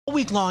All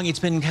week long, it's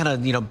been kind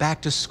of,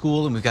 back to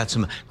school, and we've got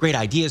some great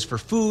ideas for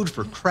food,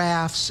 for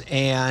crafts,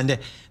 and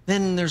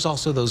then there's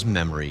also those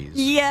memories.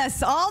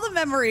 Yes, all the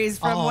memories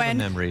from all when.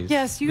 The memories.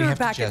 Yes, you were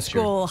back at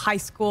school, high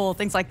school,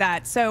 things like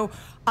that. So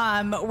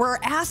we're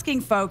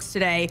asking folks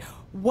today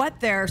what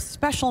their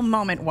special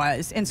moment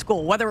was in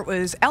school, whether it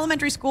was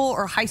elementary school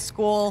or high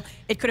school.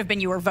 It could have been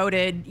you were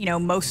voted,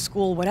 most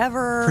school,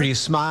 whatever.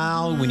 Prettiest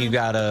smile when you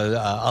got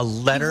a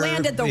letter. You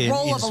landed the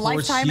role of a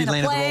lifetime in a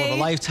play. You landed the role of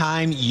a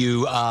lifetime.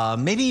 You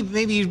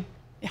maybe you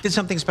did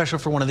something special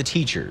for one of the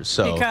teachers.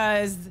 So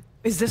because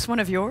is this one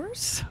of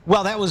yours?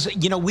 Well, that was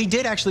we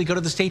did actually go to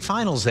the state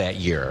finals that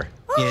year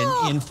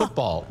in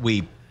football.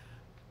 We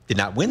did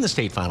not win the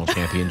state final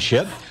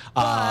championship.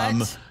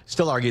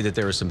 Still argue that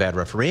there was some bad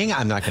refereeing.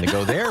 I'm not going to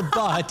go there,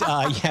 but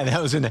yeah,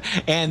 that was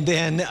and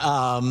then.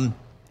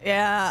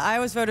 Yeah, I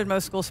was voted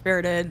most school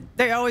spirited.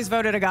 They always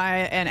voted a guy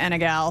and a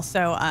gal,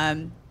 so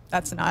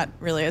that's not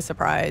really a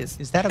surprise.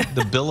 Is that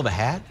the bill of a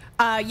hat?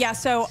 Yeah,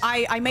 so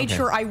I made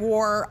sure I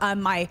wore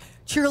my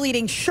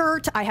cheerleading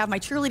shirt. I have my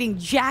cheerleading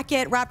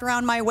jacket wrapped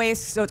around my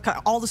waist, so it's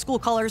got all the school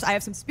colors. I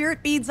have some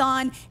spirit beads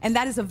on, and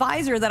that is a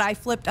visor that I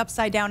flipped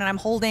upside down, and I'm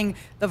holding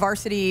the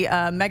varsity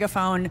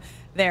megaphone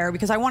there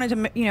because I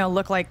wanted to,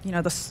 look like,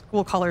 the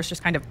school colors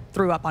just kind of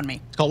threw up on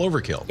me. It's called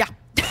overkill. Yeah.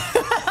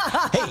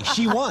 Hey,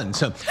 she won.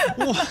 So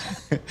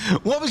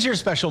what was your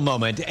special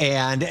moment?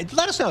 And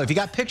let us know. If you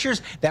got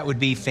pictures, that would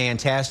be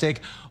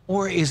fantastic.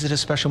 Or is it a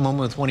special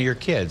moment with one of your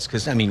kids?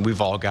 Because,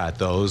 we've all got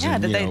those. Yeah,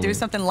 and, did they do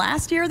something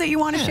last year that you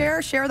want to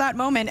share? Share that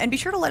moment. And be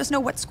sure to let us know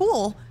what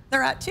school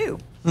they're at, too.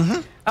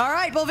 All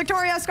right. Well,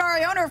 Victoria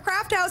Ascari, owner of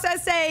Craft House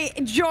SA,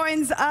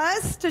 joins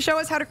us to show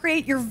us how to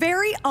create your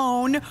very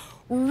own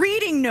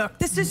reading nook.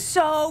 This is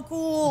so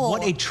cool.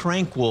 What a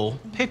tranquil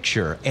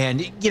picture.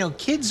 And,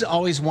 kids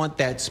always want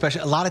that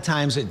special. A lot of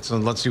times it's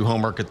let's do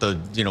homework at the,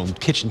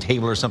 kitchen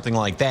table or something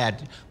like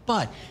that.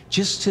 But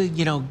just to,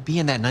 be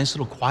in that nice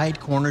little quiet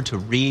corner to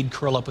read,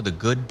 curl up with a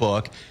good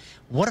book.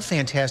 What a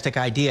fantastic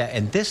idea.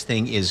 And this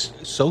thing is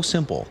so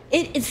simple.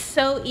 It is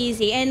so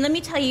easy. And let me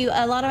tell you,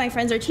 a lot of my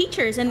friends are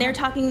teachers, and they're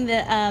talking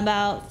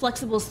about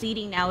flexible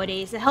seating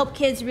nowadays to help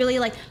kids really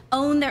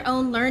own their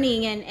own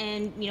learning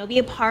and be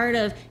a part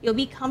of,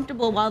 be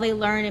comfortable while they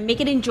learn and make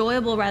it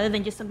enjoyable rather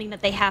than just something that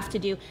they have to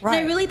do. Right.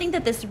 And I really think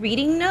that this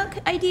reading nook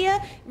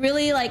idea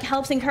really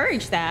helps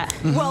encourage that.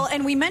 Well,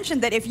 and we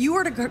mentioned that if you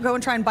were to go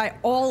and try and buy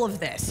all of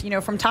this,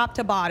 from top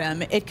to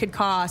bottom, it could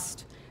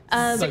cost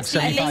like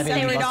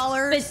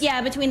 $75–80. But yeah,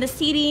 between the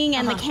seating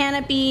and the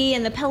canopy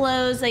and the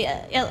pillows,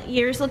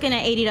 you're just looking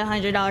at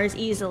 $80 to $100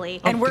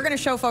 easily. And we're going to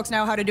show folks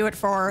now how to do it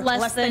for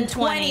less than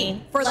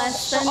 20. For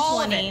less than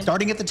 20.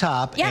 Starting at the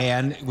top,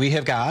 and we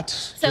have got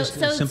so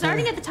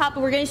starting at the top,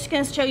 we're just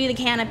going to show you the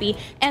canopy.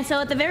 And so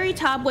at the very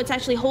top, what's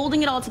actually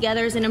holding it all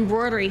together is an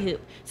embroidery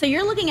hoop. So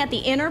you're looking at the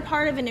inner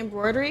part of an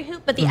embroidery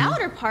hoop, but the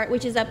outer part,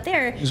 which is up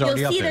there, you'll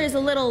see there's a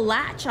little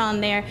latch on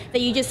there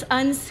that you just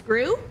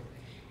unscrew.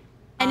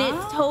 And it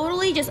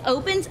totally just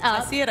opens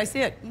up. I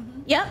see it.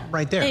 Yep.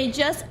 Right there. And it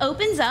just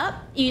opens up.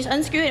 You just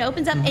unscrew it, it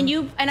opens up,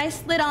 and I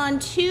slid on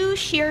 2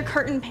 sheer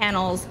curtain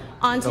panels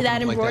onto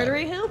that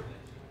embroidery hoop.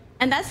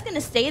 And that's going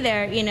to stay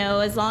there,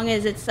 as long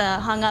as it's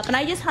hung up. And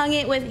I just hung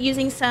it with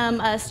using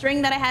some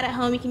string that I had at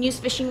home. You can use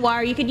fishing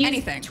wire. You could use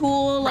anything.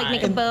 Tool,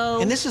 make a bow.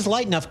 And this is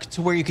light enough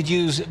to where you could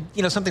use,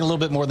 something a little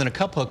bit more than a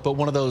cup hook, but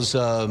one of those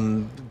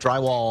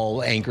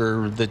drywall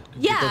anchor that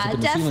goes up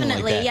in the ceiling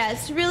like that. Yeah,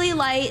 it's really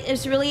light.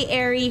 It's really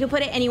airy. You can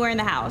put it anywhere in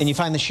the house. And you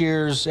find the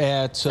shears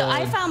at... So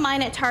I found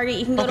mine at Target.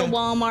 You can go to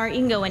Walmart.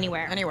 You can go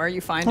anywhere. Anywhere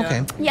you find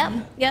it.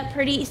 Yep,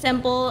 pretty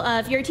simple.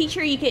 If you're a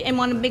teacher, and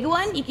want a big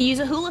one, you can use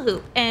a hula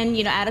hoop and,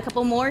 add a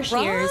couple more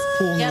shears.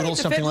 Pool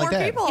noodles, something like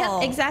that.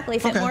 Yep, exactly.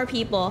 Fit more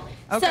people.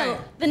 So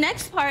the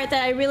next part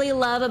that I really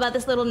love about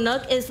this little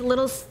nook is the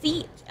little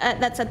seat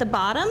that's at the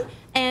bottom.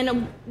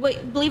 And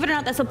believe it or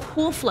not, that's a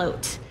pool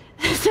float.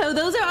 So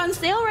those are on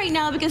sale right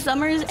now because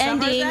summer's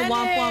ending.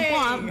 Womp, womp,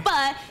 womp.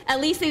 But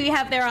at least we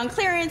have there on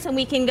clearance, and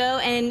we can go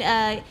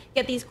and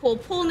get these cool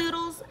pool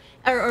noodles.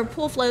 Or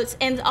pool floats,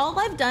 and all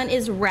I've done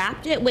is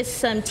wrapped it with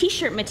some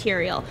t-shirt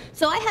material.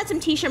 So I had some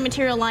t-shirt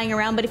material lying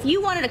around, but if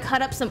you wanted to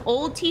cut up some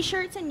old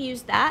t-shirts and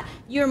use that,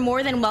 you're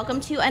more than welcome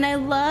to. And I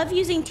love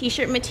using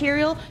t-shirt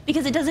material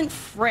because it doesn't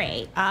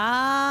fray.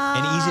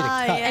 And easy to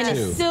cut, and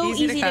it's so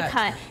easy to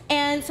cut.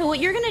 And so what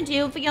you're gonna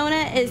do,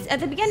 Fiona, is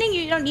at the beginning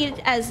you don't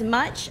need as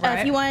much.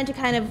 If you wanted to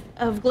kind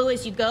of glue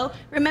as you go,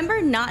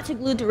 remember not to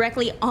glue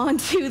directly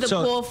onto the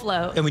pool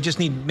float. And we just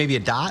need maybe a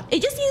dot?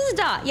 It just needs a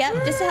dot,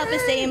 just to help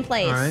it stay in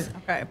place. All right.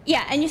 Okay.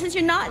 Yeah, and since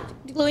you're not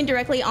gluing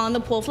directly on the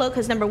pool float,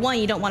 because number 1,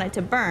 you don't want it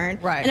to burn.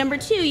 Right. And number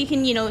 2, you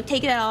can,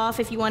 take it off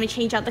if you want to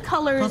change out the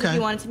colors, if you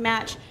want it to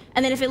match.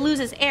 And then if it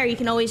loses air, you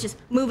can always just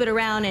move it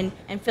around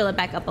and fill it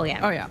back up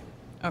again. Oh, yeah.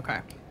 Okay.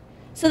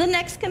 So the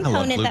next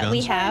component that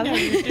we have,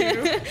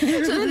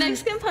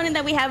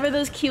 are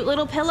those cute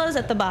little pillows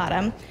at the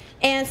bottom.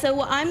 And so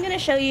what I'm going to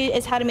show you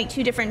is how to make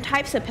 2 different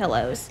types of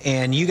pillows.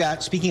 And you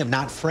got, speaking of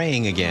not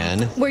fraying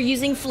again. We're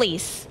using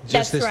fleece.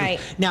 That's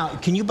right. Now,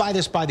 can you buy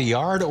this by the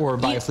yard or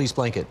by a fleece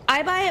blanket?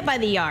 I buy it by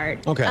the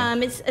yard. Okay.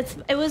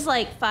 It was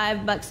like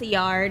 $5 a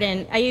yard,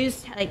 and I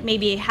used like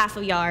maybe half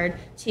a yard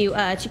to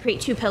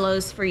create 2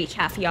 pillows for each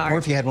half yard. Or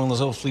if you had one of those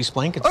little fleece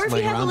blankets. Or if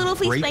you have around, a little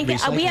fleece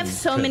blanket. We have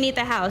so kit. many at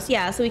the house,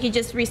 yeah, so we could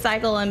just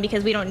recycle them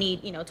because we don't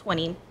need,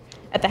 20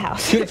 at the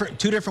house.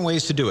 Two different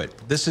ways to do it.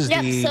 This is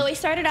So we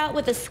started out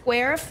with a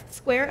square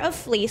of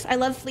fleece. I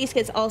love fleece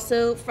because it's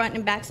also front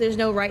and back, so there's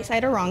no right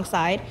side or wrong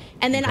side.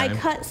 And then I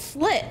cut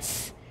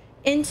slits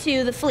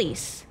into the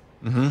fleece.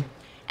 Mm-hmm.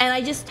 And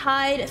I just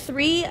tied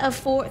three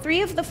of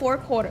the 4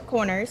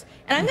 corners.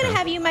 And I'm going to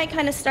have you might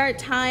kind of start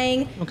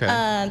tying,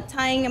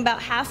 tying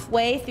about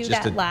halfway through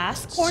just that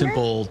last corner.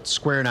 Simple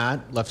square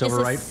knot, left over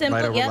right,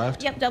 right over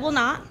left. Yep, double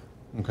knot.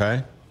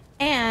 Okay.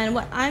 And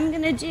what I'm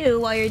going to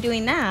do while you're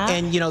doing that.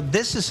 And,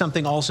 this is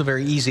something also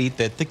very easy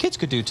that the kids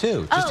could do,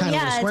 too. Just tie a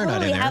little square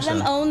knot in there. Have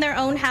them own their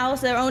own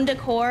house, their own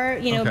decor.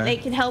 They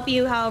can help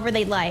you however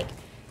they'd like.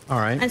 All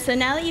right. And so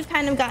now that you've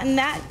kind of gotten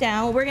that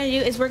down, what we're going to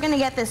do is we're going to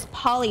get this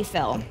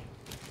polyfill.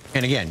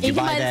 And again, you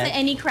can buy this at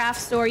any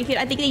craft store. I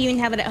think they even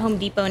have it at Home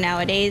Depot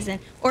nowadays,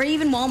 or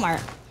even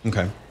Walmart.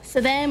 Okay. So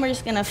then we're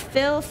just going to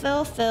fill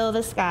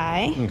the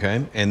sky.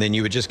 Okay. And then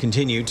you would just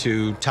continue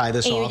to tie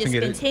this off and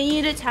get it.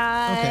 Continue to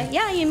tie. Okay.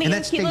 Yeah, you make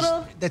a cute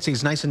little. That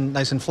stays nice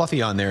and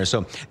fluffy on there.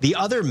 So the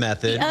other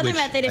method.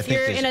 If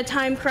you're in a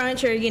time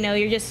crunch or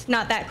you're just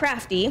not that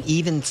crafty.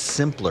 Even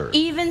simpler.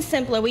 Even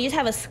simpler. We just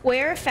have a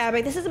square of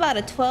fabric. This is about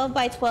a 12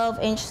 by 12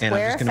 inch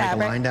square of fabric. And I'm just going to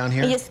make a line down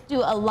here. You just do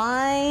a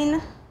line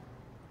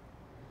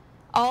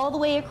all the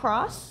way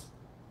across.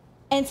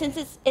 And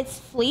since it's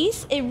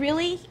fleece, it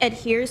really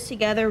adheres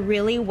together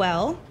really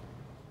well.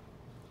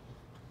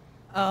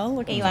 Oh,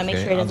 look. You want to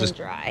make sure it doesn't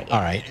dry.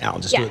 All right, I'll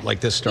just do it like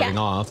this starting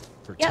off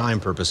for time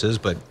purposes,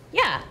 but.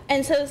 Yeah,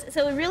 and so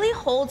it really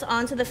holds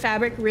onto the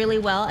fabric really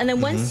well. And then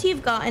once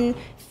you've gotten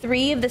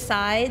 3 of the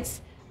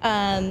sides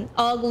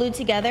all glued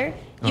together,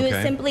 you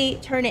would simply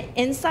turn it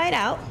inside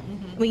out.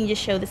 We can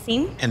just show the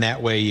seam. And that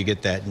way you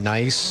get that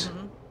nice.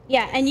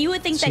 Yeah, and you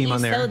would think that you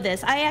sewed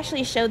this. I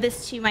actually showed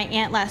this to my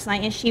aunt last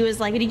night, and she was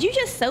like, "Did you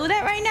just sew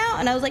that right now?"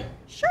 And I was like,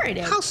 "Sure, I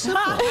did." How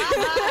simple.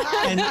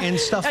 and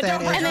stuff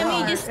that. And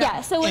then we just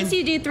So once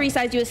you do 3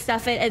 sides, you just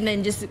stuff it, and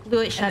then just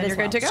glue it shut. And you're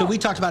good to go. So we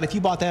talked about if you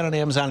bought that on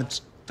Amazon,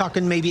 it's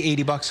talking maybe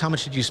 $80. How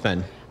much did you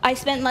spend? I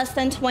spent less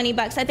than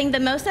 $20. I think the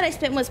most that I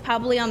spent was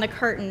probably on the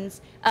curtains.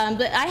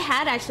 But I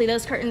had actually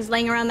those curtains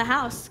laying around the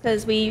house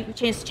because we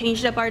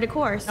changed up our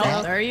decor. So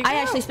there you go. I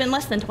actually spent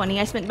less than 20.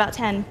 I spent about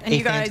 10. And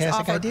you guys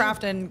offer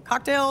craft and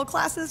cocktail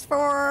classes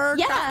for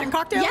craft and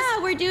cocktails?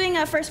 Yeah, we're doing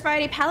a First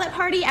Friday palette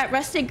party at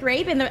Rusted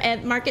Grape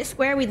at Market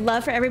Square. We'd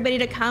love for everybody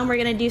to come. We're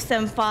going to do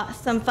some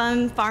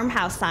fun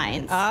farmhouse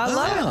signs. I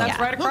love it. That's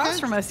right across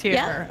from us here.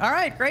 Yep. All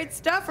right, great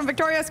stuff from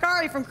Victoria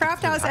Ascari from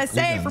Craft House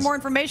SA. For more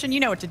information,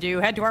 you know what to do.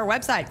 Head to our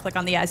website. Click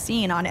on the As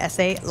Seen on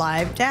SA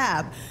Live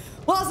tab.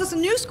 Well, as this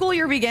new school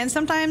year begins,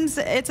 sometimes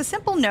it's a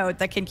simple note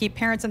that can keep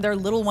parents and their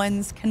little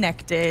ones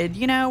connected.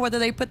 Whether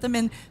they put them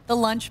in the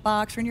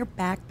lunchbox or in your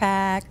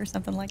backpack or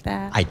something like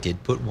that. I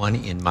did put one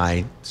in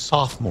my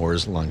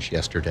sophomore's lunch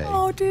yesterday.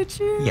 Oh, did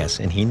you? Yes,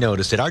 and he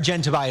noticed it. Our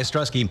Jen Tobias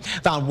Strusky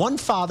found one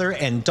father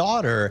and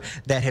daughter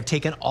that have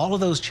taken all of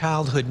those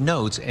childhood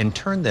notes and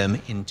turned them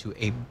into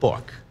a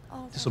book.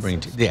 Oh, this will bring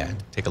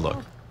take a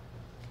look.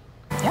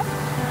 Yep.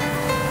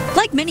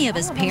 Like many of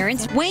his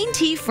parents, Wayne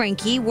T.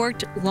 Frankie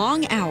worked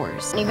long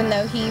hours. Even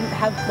though he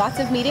had lots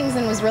of meetings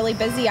and was really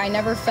busy, I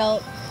never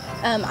felt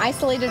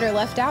isolated or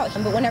left out.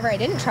 But whenever I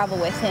didn't travel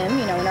with him,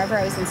 whenever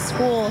I was in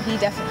school, he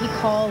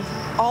called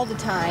all the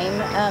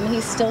time. He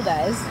still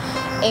does.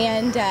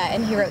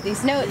 And he wrote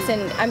these notes.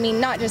 And I mean,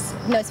 not just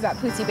notes about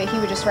Pootsie, but he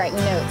would just write me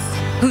notes.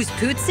 Who's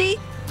Pootsie?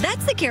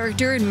 That's the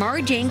character in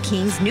Mara Jane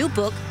King's new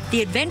book,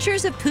 The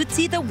Adventures of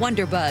Pootsie the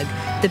Wonder Bug.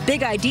 The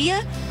big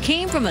idea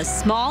came from a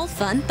small,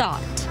 fun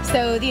thought.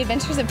 So The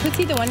Adventures of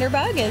Pootsie the Wonder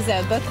Bug is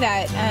a book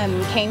that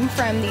came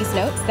from these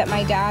notes that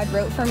my dad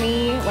wrote for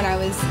me when I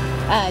was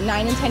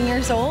 9 and 10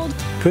 years old.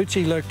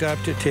 Pootsie looked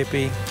up to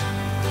Tippy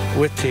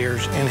with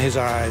tears in his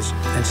eyes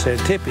and said,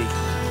 "Tippy,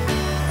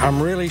 I'm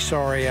really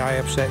sorry I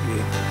upset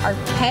you." Our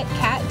pet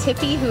cat,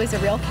 Tippy, who is a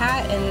real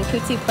cat, and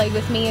Pootsie played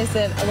with me as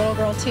a little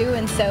girl too,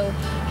 and so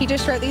he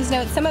just wrote these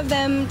notes. Some of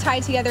them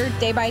tied together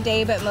day by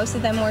day, but most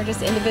of them were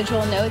just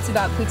individual notes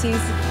about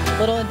Pootsie's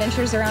little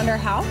adventures around our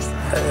house.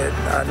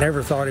 I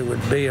never thought it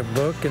would be a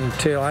book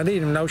until I didn't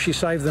even know she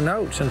saved the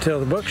notes until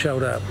the book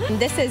showed up.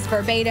 This is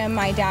verbatim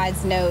my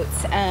dad's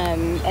notes,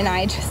 and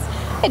I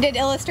did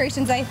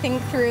illustrations, I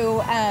think,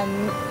 through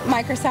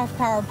Microsoft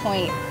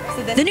PowerPoint.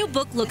 So the new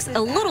book looks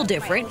a little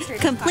different,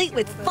 complete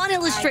with fun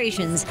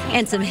illustrations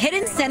and some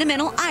hidden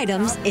sentimental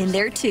items in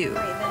there too.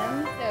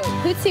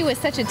 Pootsie was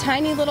such a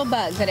tiny little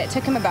bug that it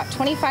took him about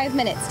 25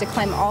 minutes to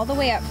climb all the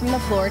way up from the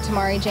floor to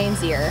Mari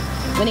Jane's ear.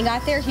 When he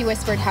got there, he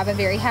whispered, "Have a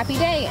very happy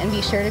day and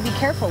be sure to be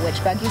careful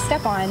which bug you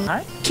step on."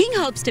 King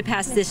hopes to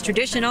pass this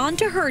tradition on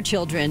to her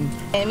children.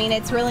 I mean,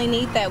 it's really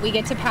neat that we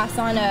get to pass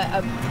on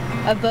a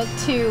a book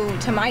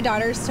to my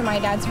daughters, to my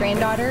dad's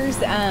granddaughters.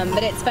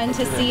 But it's fun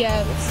to see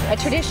a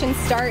tradition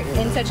start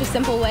in such a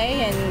simple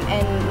way,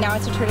 and now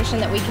it's a tradition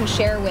that we can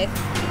share with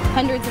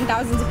hundreds and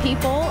thousands of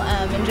people,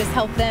 and just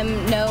help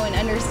them know and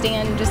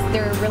understand just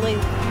their really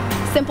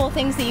simple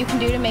things that you can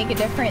do to make a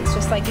difference,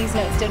 just like these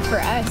notes did for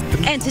us.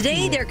 And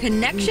today, their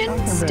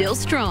connection still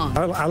strong.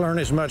 I learn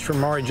as much from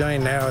Mari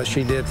Jane now as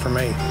she did from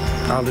me.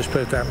 I'll just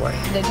put it that way.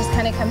 It just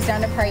kind of comes down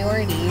to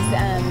priorities,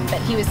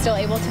 but he was still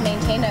able to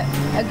maintain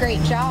a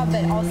great job,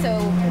 but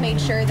also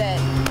made sure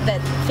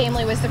that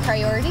family was the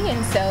priority,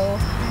 and so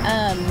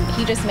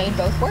he just made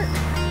both work.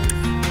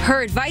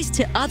 Her advice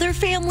to other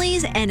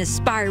families and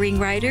aspiring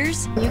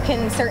writers: you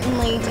can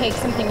certainly take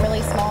something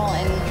really small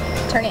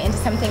and turn it into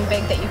something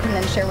big that you can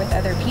then share with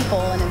other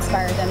people and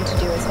inspire them to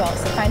do as well.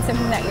 So find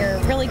something that you're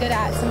really good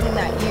at, something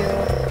that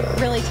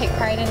you really take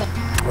pride in.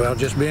 Well,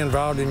 just be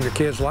involved in your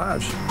kids'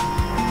 lives.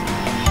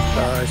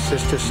 It's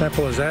just as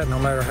simple as that, no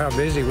matter how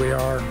busy we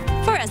are.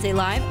 For SA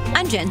Live,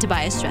 I'm Jen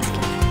Tobias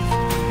Stresky.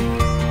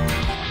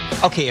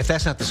 Okay, if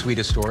that's not the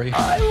sweetest story.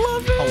 I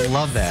love it. I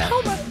love that.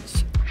 So much.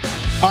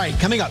 All right,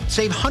 coming up,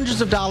 save hundreds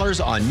of dollars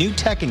on new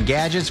tech and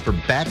gadgets for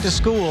back to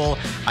school.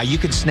 You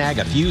can snag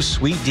a few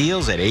sweet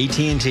deals at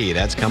AT&T.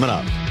 That's coming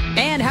up.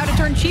 And how to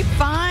turn cheap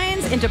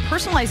finds into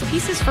personalized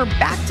pieces for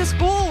back to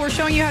school. We're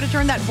showing you how to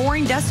turn that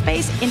boring desk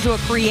space into a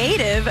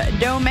creative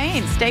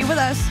domain. Stay with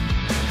us.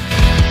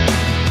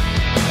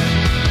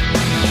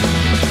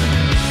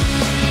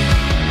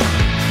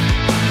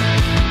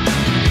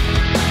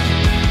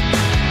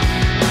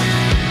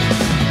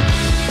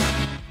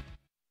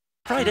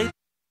 Friday.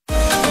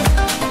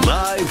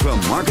 Live from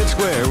Market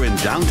Square in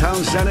downtown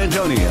San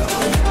Antonio,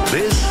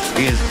 this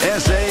is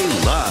SA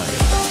Live.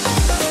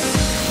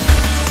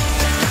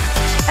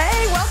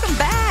 Hey, welcome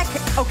back.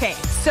 Okay,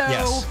 so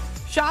Yes.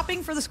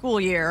 shopping for the school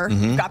year,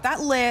 got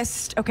that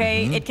list,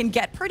 okay? It can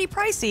get pretty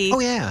pricey. Oh,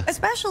 yeah.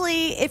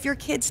 Especially if your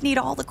kids need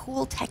all the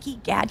cool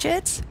techie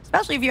gadgets,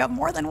 especially if you have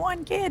more than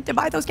one kid to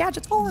buy those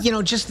gadgets for. You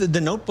know, just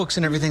the notebooks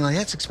and everything like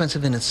that's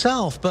expensive in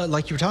itself. But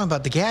like you were talking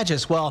about the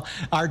gadgets, well,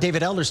 our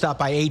David Elder stopped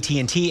by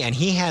AT&T and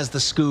he has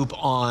the scoop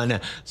on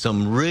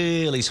some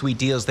really sweet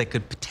deals that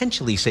could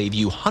potentially save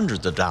you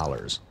hundreds of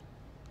dollars.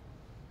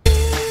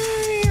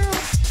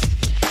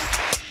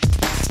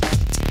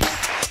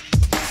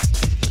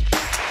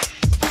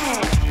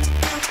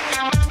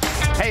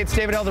 Hey, it's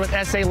David Elder with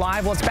SA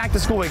Live. Well, it's back to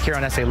school week here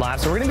on SA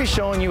Live, so we're going to be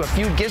showing you a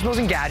few gizmos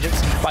and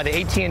gadgets by the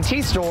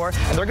AT&T store,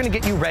 and they're going to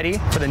get you ready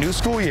for the new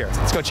school year.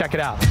 Let's go check it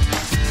out.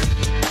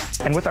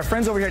 And with our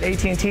friends over here at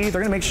AT&T, they're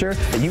going to make sure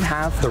that you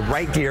have the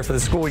right gear for the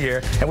school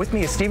year. And with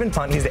me is Stephen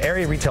Punt. He's the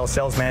area retail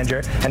sales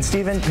manager. And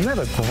Stephen, you have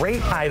a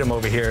great item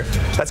over here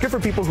that's good for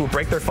people who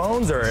break their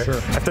phones or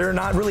if they're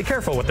not really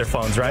careful with their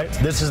phones, right?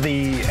 This is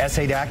the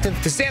S8 Active.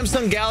 The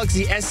Samsung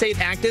Galaxy S8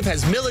 Active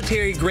has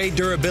military-grade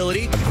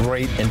durability, A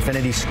great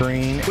infinity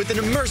screen. with an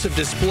immersive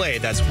display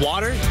that's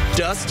water,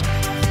 dust,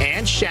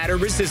 and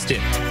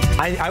shatter-resistant.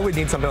 I would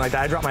need something like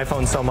that. I drop my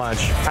phone so much,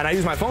 and I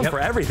use my phone for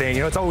everything.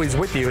 You know, it's always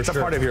with you. It's a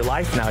part of your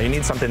life now. You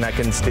need something that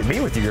can be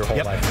with you your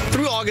whole life.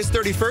 Through August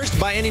 31st,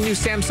 buy any new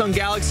Samsung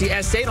Galaxy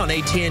S8 on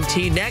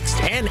AT&T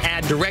Next and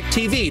add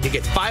DirecTV to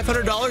get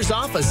 $500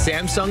 off a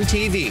Samsung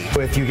TV.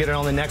 If you get it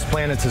on the next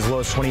plan, it's as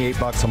low as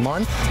 $28 a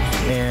month.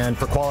 And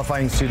for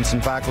qualifying students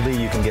and faculty,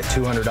 you can get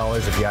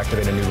 $200 if you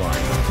activate a new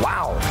line.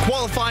 Wow.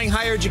 Qualifying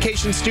higher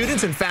education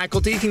students and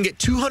faculty can get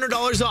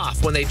 $200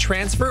 off when they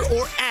transfer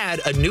or add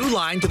a new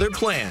line to their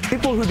plan.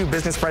 People who do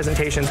business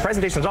presentations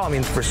all, I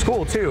mean, for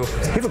school too,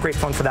 you have a great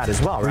phone for that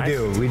as well, right?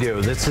 We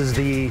do. This is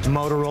the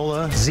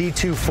Motorola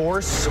Z2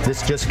 Force.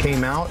 This just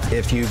came out.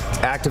 If you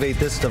activate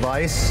this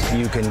device,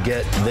 you can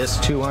get this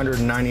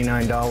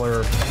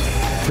 $299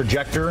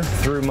 projector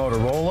through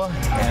Motorola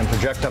and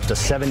project up to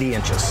 70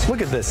 inches.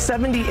 Look at this,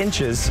 70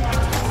 inches.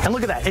 And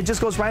look at that, it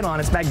just goes right on.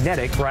 It's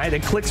magnetic, right?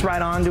 It clicks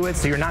right onto it,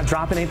 so you're not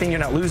dropping anything, you're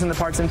not losing the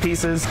parts and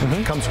pieces.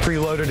 Comes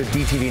preloaded at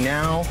DTV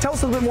Now. Tell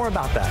us a little bit more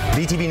about that.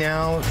 DTV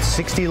Now,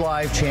 60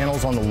 live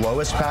channels on the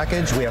lowest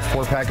package. We have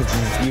 4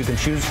 packages you can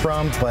choose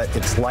from, but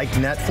it's like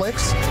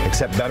Netflix,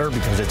 except better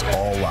because it's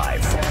all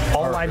live.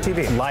 All live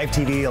TV. Live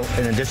TV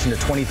in addition to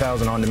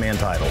 20,000 on-demand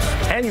titles.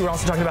 And you were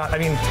also talking about, I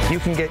mean, you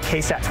can get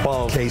KSAT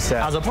 12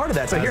 KSAT. as a part of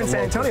that. So As here in a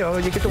San local. Antonio,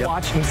 you get to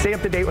watch and stay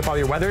up to date with all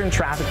your weather and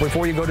traffic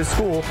before you go to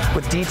school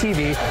with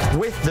DTV,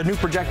 with the new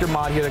projector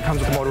mod here that comes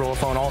with the Motorola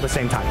phone all at the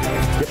same time.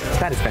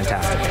 That is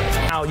fantastic.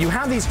 Now, you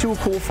have these 2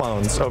 cool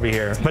phones over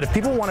here, but if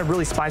people want to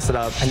really spice it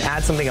up and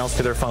add something else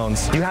to their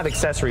phones, you have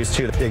accessories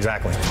too.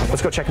 Exactly.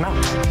 Let's go check them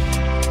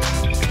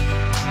out.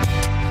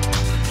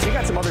 You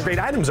got some other great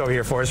items over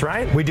here for us,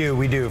 right? We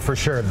do, for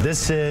sure.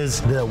 This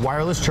is the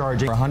wireless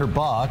charging for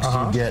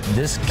 $100. You get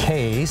this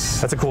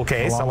case. That's a cool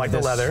case. I along like the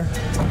with leather.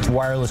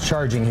 Wireless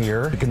charging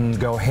here. You can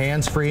go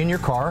hands-free in your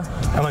car.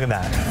 And look at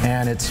that.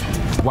 And it's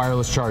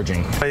wireless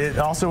charging. It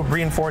also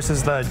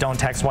reinforces the don't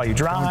text while you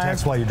drive. Don't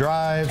text while you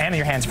drive. And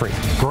you're hands-free.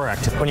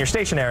 Correct. When you're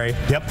stationary,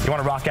 you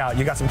want to rock out.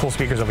 You got some cool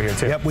speakers over here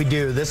too. Yep, we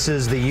do. This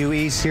is the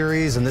UE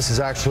series, and this is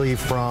actually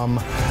from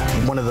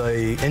one of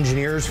the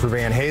engineers for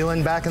Van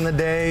Halen back in the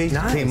day.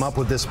 Nice. Came up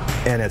with this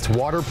this, and it's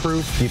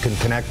waterproof. You can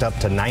connect up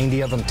to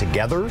 90 of them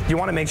together. You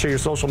want to make sure your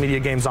social media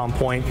game's on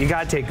point. You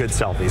got to take good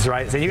selfies,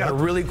 right? So you got a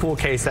really cool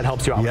case that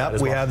helps you out with that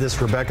as well. We have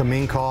this Rebecca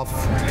Minkoff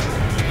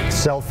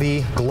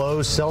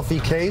Glow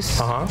selfie case.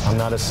 I'm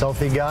not a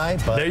selfie guy,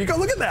 but there you go.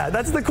 Look at that.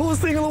 That's the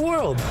coolest thing in the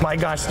world. My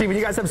gosh, Steven,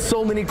 you guys have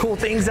so many cool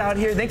things out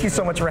here. Thank you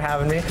so much for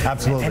having me.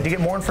 Absolutely. And to get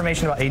more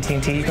information about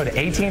AT&T, you go to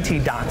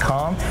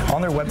AT&T.com.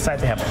 On their website,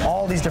 they have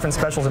all these different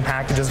specials and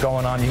packages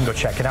going on. You can go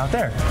check it out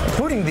there,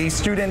 including the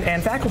student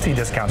and faculty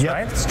discounts,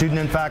 right? Student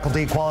and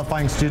faculty,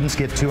 qualifying students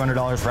get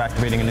 $200 for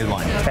activating a new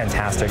line.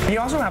 Fantastic. You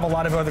also have a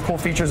lot of other cool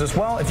features as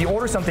well. If you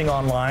order something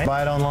online,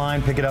 buy it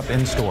online, pick it up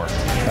in store.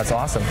 That's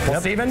awesome.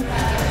 Well, Steven,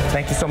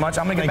 thank you so much.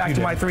 I'm going to get back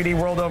to my 3D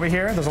world over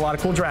here. There's a lot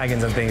of cool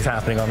dragons and things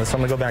happening on this, so I'm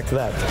going to go back to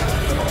that.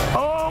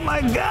 Oh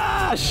my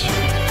gosh!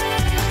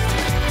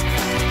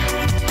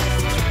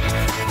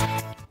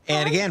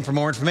 And again, for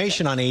more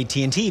information on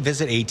AT&T,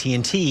 visit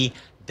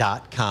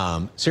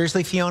AT&T.com.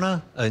 Seriously,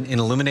 Fiona, an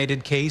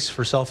illuminated case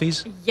for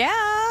selfies?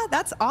 Yeah,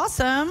 that's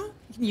awesome.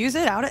 You can use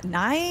it out at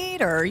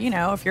night, or, you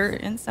know, if you're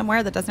in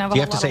somewhere that doesn't have a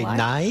whole lot of light. Do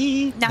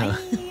you have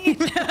to say night?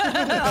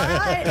 Night. All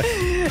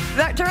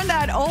right. Turn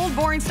that old,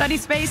 boring study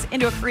space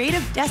into a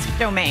creative desk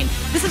domain.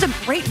 This is a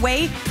great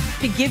way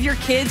to give your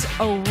kids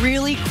a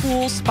really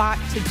cool spot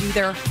to do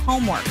their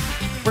homework.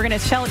 We're going to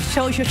show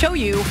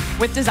you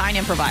with Design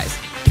Improvise.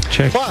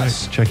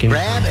 Plus,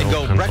 grab and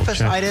go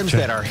breakfast items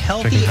that are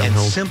healthy and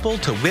simple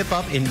to whip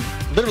up in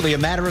literally a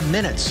matter of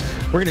minutes.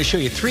 We're going to show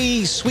you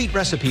 3 sweet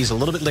recipes a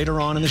little bit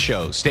later on in the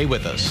show. Stay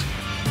with us.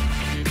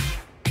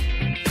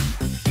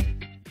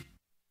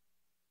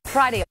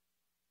 Friday.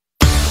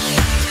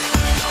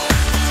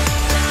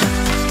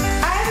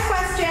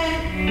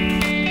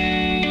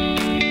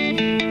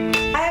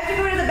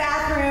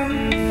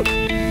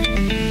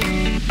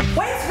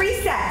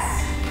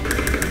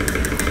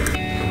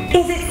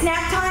 Is it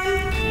snack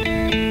time?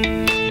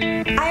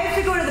 I have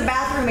to go to the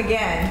bathroom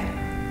again.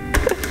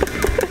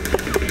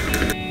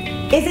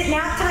 Is it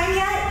nap time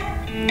yet?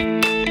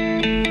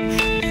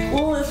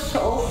 School is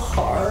so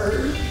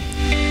hard.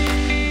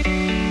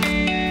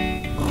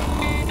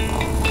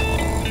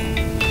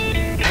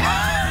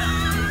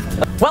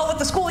 Well, with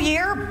the school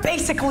year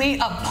basically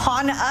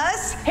upon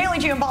us, Haley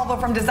Giambalvo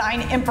from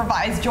Design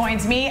Improvise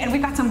joins me, and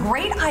we've got some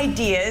great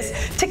ideas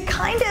to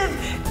kind of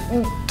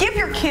give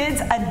your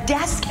kids a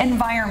desk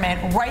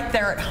environment right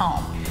there at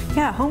home.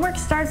 Yeah, homework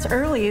starts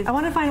early. I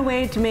want to find a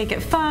way to make it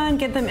fun,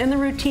 get them in the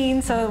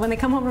routine so when they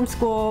come home from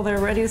school, they're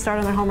ready to start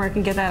on their homework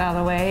and get that out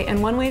of the way.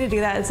 And one way to do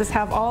that is just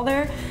have all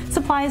their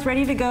supplies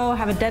ready to go,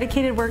 have a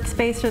dedicated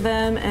workspace for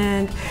them.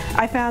 And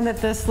I found that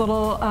this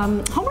little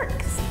homework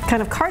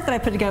kind of cart that I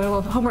put together, a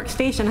little homework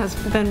station, has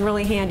been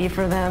really handy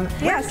for them.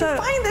 Where did you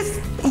find this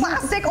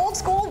classic old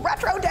school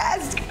retro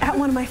desk? At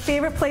one of my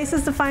favorite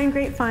places to find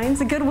great finds,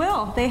 the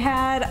Goodwill. They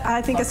had,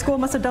 I think a school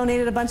must have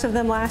donated a bunch of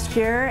them last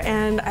year,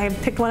 and I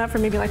picked one up for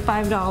maybe like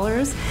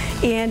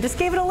 $5 and just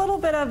gave it a little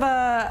bit of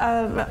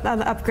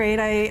an upgrade.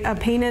 I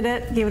painted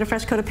it, gave it a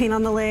fresh coat of paint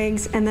on the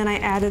legs, and then I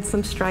added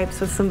some stripes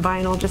with some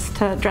vinyl just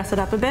to dress it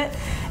up a bit.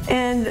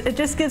 And it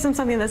just gives them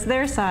something that's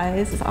their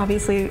size. It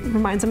obviously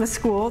reminds them of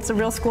school. It's a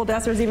real school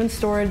desk. There's even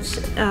storage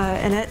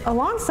in it.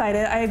 Alongside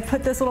it, I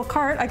put this little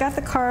cart. I got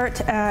the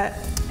cart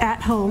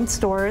at home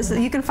stores.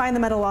 You can find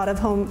them at a lot of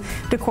home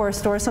decor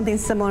stores, something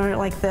similar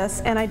like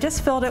this. And I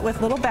just filled it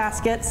with little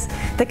baskets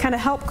that kind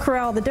of help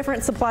corral the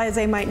different supplies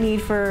they might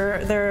need for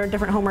their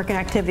different homework and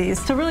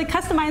activities. To really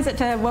customize it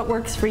to what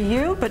works for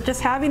you, but just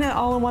having it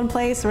all in one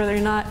place where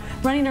they're not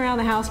running around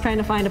the house trying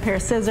to find a pair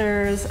of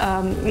scissors.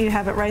 You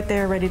have it right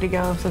there ready to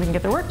go so they can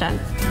get their work done.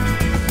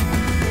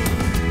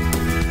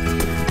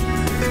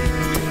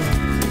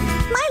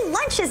 My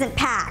lunch isn't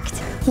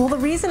packed. Well, the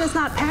reason it's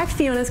not packed,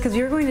 Fiona, is because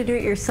you're going to do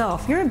it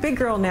yourself. You're a big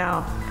girl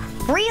now.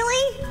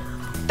 Really?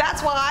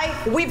 That's why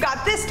we've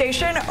got this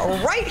station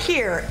right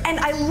here. And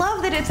I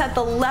love that it's at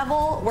the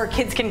level where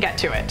kids can get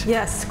to it.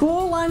 Yes,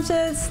 school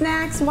lunches,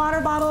 snacks, water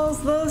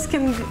bottles, those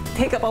can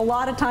take up a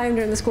lot of time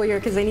during the school year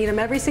because they need them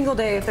every single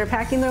day if they're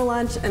packing their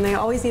lunch, and they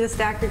always need a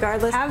stack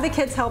regardless. Have the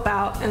kids help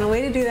out, and the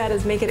way to do that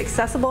is make it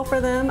accessible for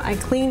them. I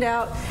cleaned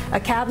out a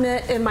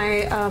cabinet in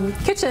my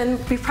kitchen.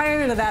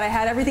 Prior to that, I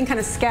had everything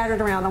kind of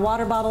scattered around. The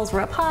water bottles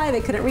were up high,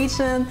 they couldn't reach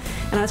them,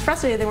 and I was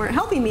frustrated they weren't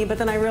helping me, but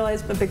then I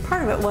realized a big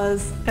part of it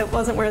was it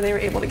wasn't where they were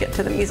able to get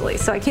to them easily.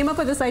 So I came up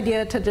with this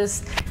idea to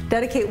just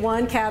dedicate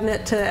one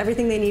cabinet to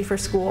everything they need for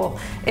school,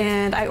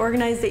 and I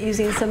organized it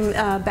using some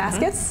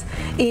baskets.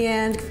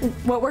 And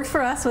what worked for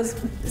us was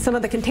some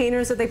of the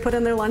containers that they put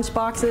in their lunch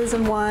boxes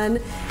in one,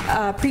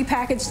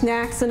 prepackaged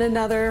snacks in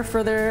another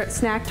for their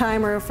snack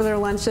time or for their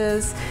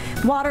lunches,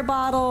 water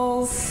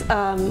bottles,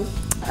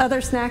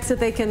 other snacks that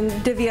they can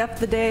divvy up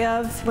the day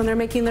of when they're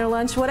making their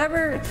lunch.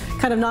 Whatever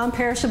kind of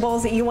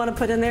non-perishables that you want to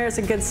put in there is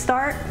a good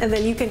start, and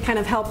then you can kind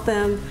of help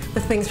them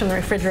with things from the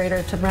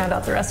refrigerator to round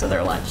out the rest of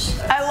their lunch.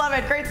 I love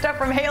it. Great stuff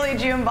from Haley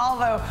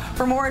Giambalvo.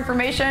 For more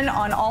information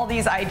on all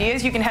these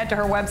ideas, you can head to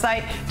her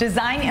website,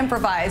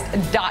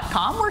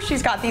 designimprovised.com, where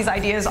she's got these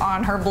ideas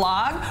on her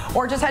blog,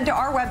 or just head to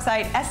our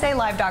website,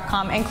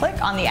 salive.com, and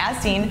click on the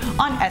As Seen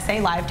on SA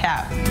Live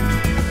tab.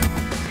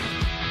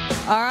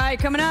 All right,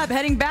 coming up,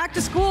 heading back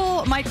to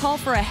school might call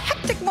for a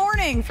hectic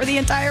morning for the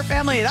entire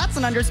family. That's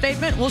an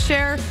understatement. We'll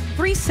share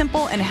 3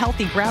 simple and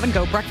healthy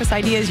grab-and-go breakfast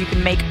ideas you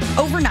can make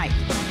overnight.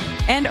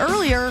 And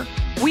earlier,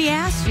 we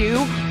asked you,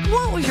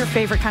 what was your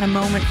favorite kind of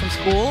moment from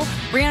school?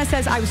 Brianna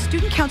says, I was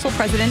student council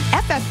president,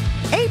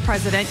 FFA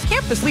president,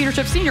 campus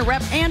leadership senior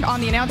rep, and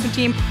on the announcement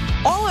team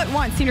all at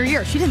once senior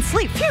year. She didn't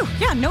sleep. Phew,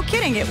 yeah, no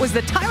kidding. It was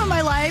the time of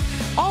my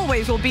life.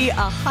 Always will be a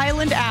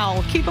Highland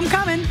owl. Keep them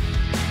coming.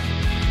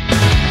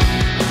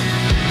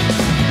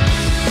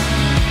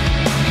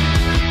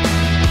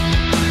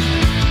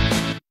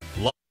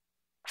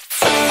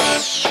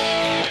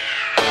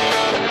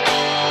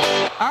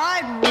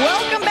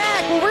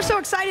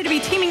 Excited to be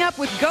teaming up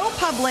with Go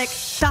Public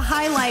to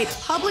highlight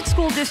public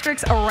school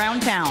districts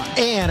around town.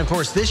 And of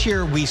course, this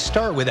year we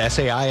start with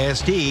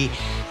SAISD,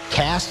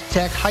 Cass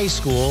Tech High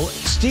School,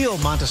 Steele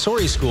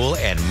Montessori School,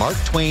 and Mark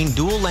Twain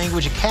Dual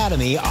Language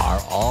Academy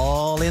are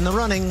all in the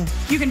running.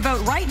 You can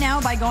vote right now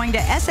by going to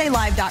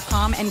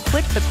SALive.com and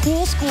click the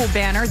Cool School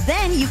banner.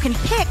 Then you can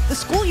pick the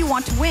school you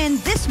want to win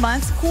this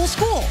month's Cool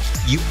School.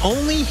 You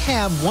only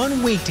have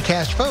 1 week to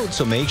cast votes,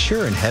 so make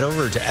sure and head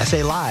over to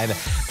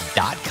SALive.com.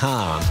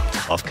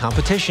 Tough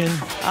competition.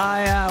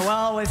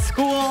 Well, with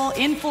school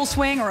in full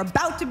swing or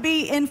about to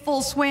be in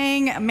full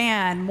swing,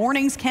 man,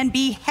 mornings can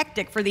be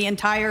hectic for the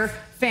entire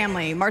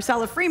family.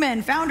 Marcella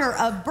Freeman, founder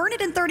of Burn It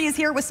in 30, is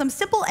here with some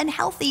simple and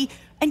healthy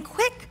and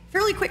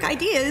fairly quick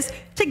ideas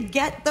to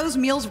get those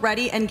meals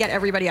ready and get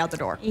everybody out the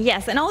door.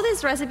 Yes, and all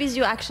these recipes,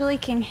 you actually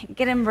can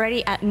get them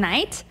ready at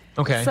night.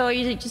 Okay. So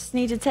you just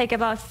need to take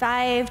about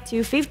 5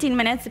 to 15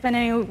 minutes,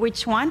 depending on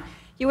which one.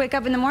 You wake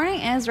up in the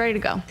morning and it's ready to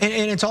go.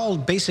 And it's all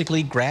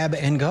basically grab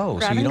and go.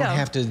 So you don't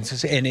have to,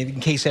 and in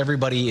case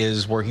everybody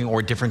is working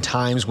or different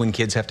times when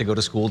kids have to go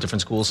to school,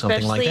 different schools,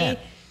 something like that.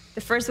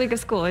 The first week of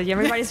school,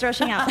 everybody's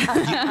rushing out.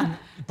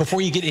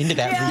 Before you get into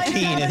that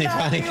routine and they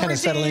finally kind of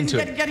settle into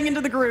it. Getting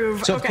into the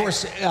groove. So, of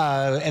course,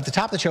 at the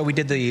top of the show, we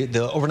did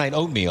the overnight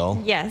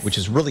oatmeal, yes, which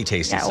is really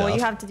tasty stuff. All you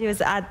have to do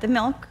is add the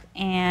milk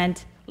and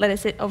let it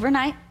sit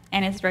overnight,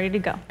 and it's ready to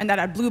go. And that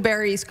had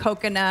blueberries,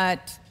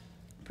 coconut,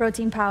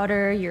 protein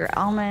powder, your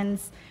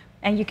almonds,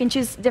 and you can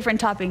choose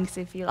different toppings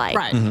if you like.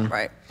 Right,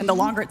 right. And the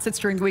longer it sits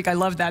during the week, I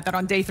love that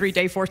on day 3,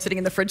 day 4, sitting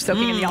in the fridge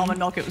soaking in the almond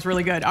milk, it was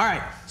really good. All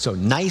right. So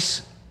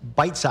nice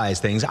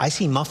bite-sized things. I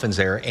see muffins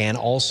there, and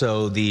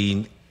also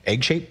the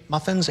egg-shaped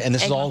muffins, and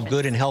this is all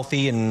good and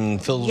healthy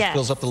and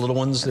fills up the little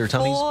ones, their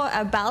tummies? For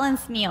a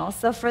balanced meal.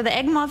 So for the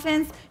egg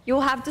muffins,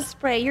 you'll have to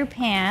spray your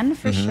pan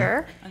for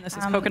sure. And this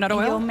is coconut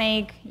oil? You'll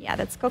make,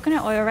 that's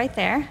coconut oil right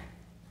there.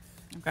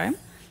 Okay.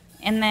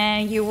 And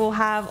then you will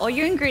have all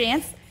your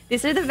ingredients.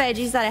 These are the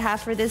veggies that I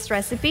have for this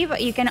recipe,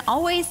 but you can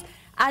always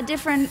add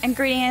different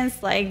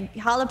ingredients like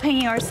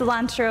jalapeno or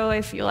cilantro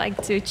if you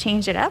like to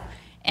change it up.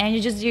 And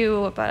you just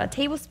do about a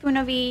tablespoon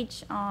of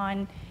each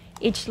on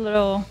each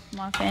little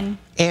muffin.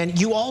 And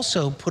you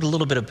also put a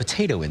little bit of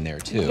potato in there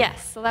too.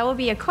 Yes, so that will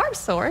be a carb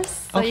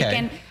source. So you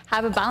can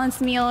have a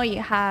balanced meal.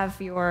 You have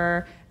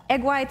your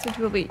egg whites, which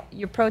will be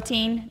your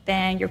protein,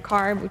 then your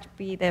carb, which would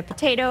be the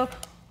potato.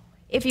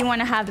 If you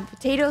want to have the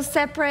potatoes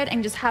separate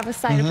and just have a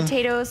side of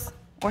potatoes,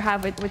 or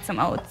have it with some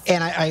oats.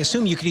 And I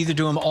assume you could either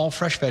do them all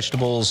fresh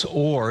vegetables,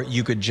 or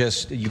you could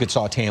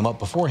saute them up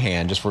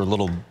beforehand just for a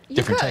little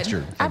different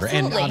texture. Absolutely.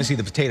 And obviously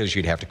the potatoes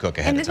you'd have to cook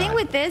ahead of time. And the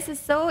thing with this is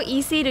so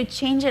easy to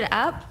change it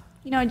up.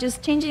 You know,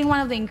 just changing one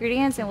of the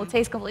ingredients and it will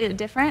taste completely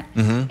different.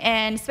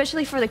 And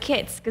especially for the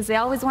kids, because they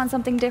always want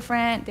something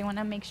different. They want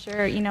to make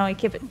sure, you know, you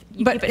keep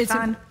it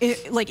fun.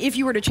 Like if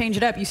you were to change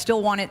it up, you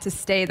still want it to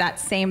stay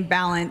that same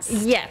balance.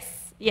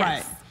 Yes,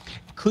 yes. Right.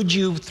 Could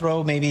you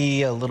throw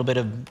maybe a little bit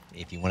of,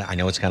 if you want, I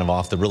know it's kind of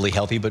off the really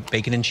healthy, but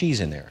bacon and cheese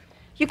in there?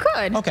 You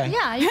could. Okay.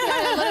 Yeah, you could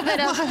add a little bit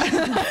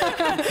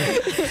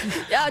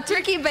of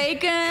turkey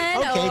bacon.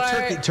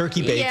 Okay,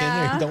 turkey bacon.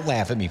 Yeah. Don't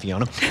laugh at me,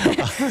 Fiona.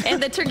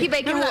 And the turkey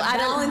bacon will add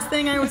a balance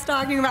thing I was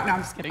talking about. No,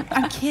 I'm just kidding.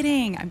 I'm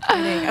kidding.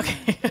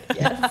 Okay.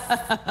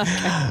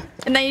 Yes.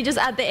 And then you just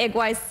add the egg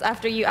whites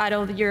after you add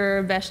all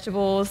your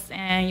vegetables,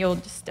 and you'll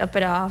just step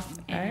it off.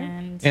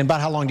 And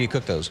about how long do you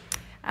cook those?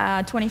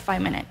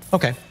 25 minutes.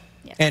 Okay.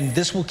 Yes. And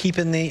this will keep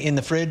in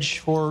the fridge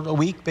for a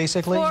week,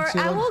 basically?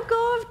 I will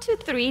go up to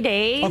 3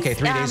 days. Okay,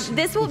 3 days.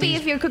 This will be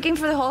if you're cooking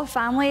for the whole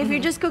family. If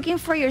you're just cooking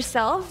for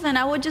yourself, then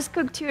I would just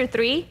cook 2 or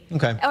 3.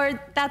 Okay.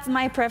 Or that's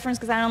my preference,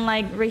 because I don't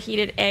like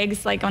reheated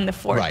eggs like on the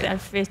 4th or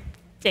 5th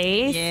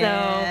day.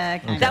 Yeah,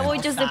 so that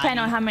would just depend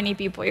on how many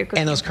people you're cooking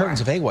And those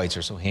cartons of egg whites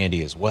are so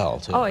handy as well,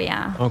 too. Oh,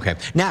 yeah. Okay.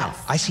 Now,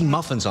 I see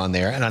muffins on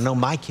there, and I know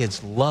my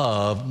kids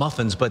love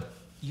muffins, but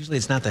usually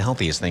it's not the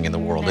healthiest thing in the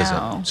world, is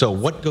No. it? So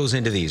what goes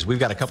into these? We've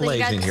got a couple So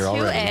you eggs got in here 2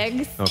 already.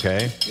 eggs.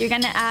 Okay. You're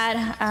gonna add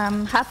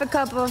half a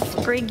cup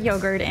of Greek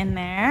yogurt in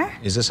there.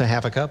 Is this a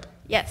half a cup?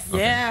 Yes.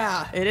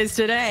 Yeah, it is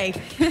today.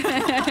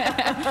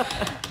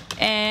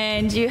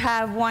 And you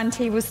have 1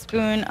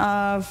 tablespoon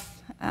of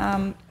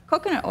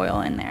coconut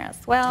oil in there as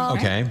well.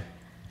 Okay.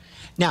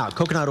 Now,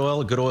 coconut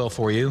oil, good oil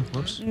for you.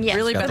 Whoops. Yes,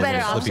 really Got the better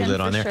little flippy option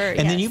lid on for there. sure, And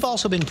then yes. you've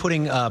also been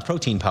putting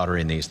protein powder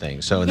in these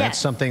things. So that's Yes.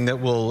 something that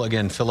will,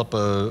 again, fill up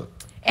a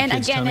And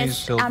kids' again,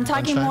 tummies till I'm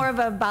talking lunchtime? more of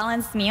a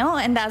balanced meal,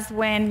 and that's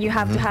when you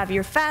have to have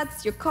your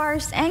fats, your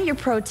carbs, and your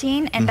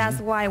protein, and that's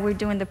why we're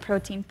doing the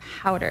protein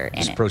powder in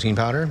This it. protein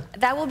powder?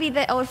 That will be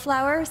the oat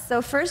flour.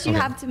 So first you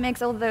Okay. have to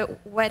mix all the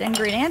wet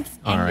ingredients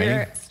All and right.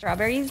 your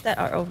strawberries that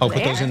are over Oh, there.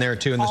 put those in there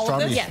too, and the All of it?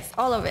 strawberries? Yes,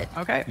 all of it.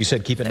 Okay. You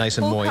said keep it nice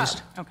and Full cup.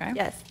 moist. Okay.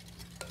 Yes.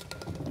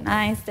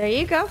 Nice, there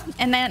you go.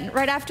 And then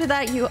right after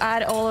that, you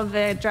add all of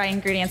the dry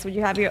ingredients.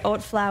 You have your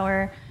oat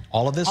flour.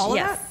 All of this? All of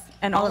Yes. that?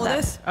 And all of that.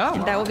 this? Oh,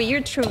 And that will be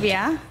your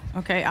truvia.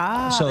 Okay.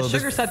 So the the-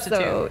 sugar substitute.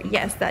 So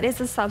yes, that is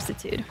a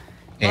substitute.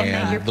 And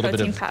then a your little bit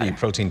protein of powder. the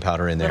protein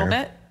powder in there. little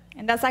bit.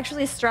 And that's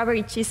actually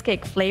strawberry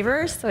cheesecake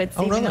flavor, so it's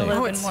Oh, even really? a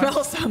little Oh, bit it more.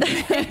 smells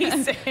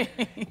amazing.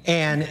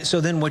 And so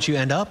then what you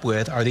end up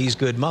with are these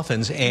good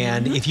muffins.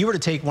 And if you were to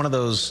take one of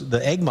those,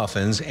 the egg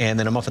muffins, and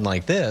then a muffin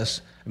like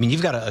this, I mean,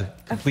 you've got a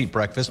complete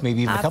breakfast,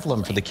 maybe even a couple of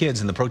them for the kids.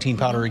 And the protein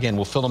powder, again,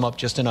 will fill them up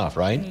just enough,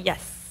 right? Yes.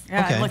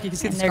 Yeah, Okay. and look, you can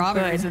see And the they're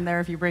strawberries good. in there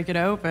if you break it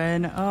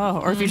open.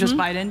 Oh, or if you just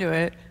bite into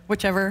it,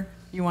 whichever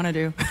you want to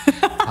do.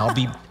 I'll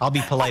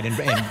be polite and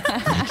break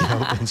it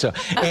open. So,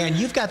 and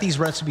you've got these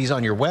recipes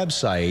on your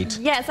website.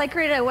 Yes, I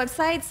created a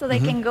website so they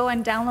can go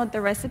and download the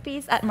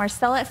recipes at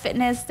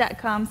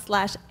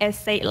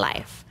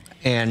marcellafitness.com/essaylife.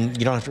 And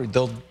you don't have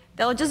to,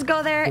 They'll just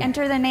go there,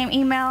 enter their name,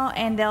 email,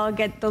 and they'll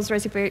get those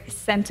recipes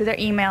sent to their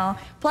email.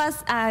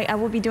 Plus, I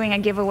will be doing a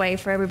giveaway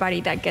for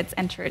everybody that gets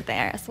entered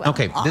there as well.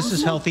 okay, this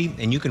is healthy,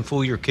 and you can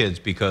fool your kids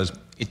because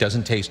it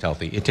doesn't taste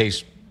healthy. It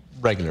tastes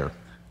regular.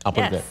 I'll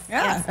put it Yes. there.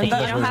 Yeah, Yes, and you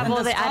don't have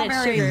all the added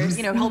strawberry, sugars.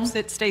 You know, helps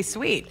it stay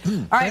sweet. All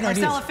right, great ideas.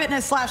 Marcella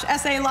Fitness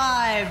 /SA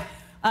Live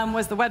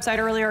was the website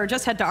earlier.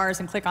 Just head to ours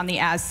and click on the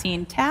As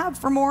Seen tab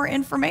for more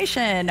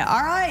information.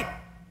 All right,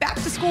 back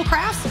to school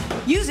crafts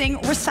using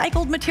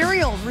recycled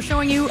materials. We're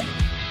showing you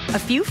a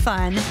few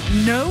fun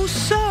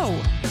no-sew.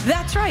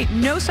 That's right,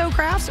 no-sew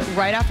crafts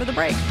right after the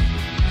break.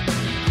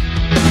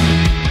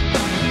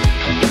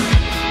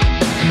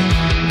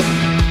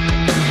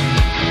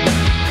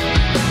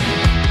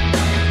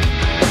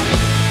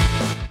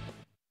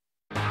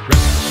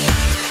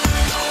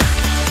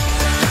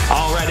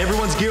 All right,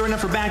 everyone's gearing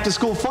up for back to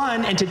school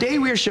fun, and today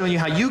we are showing you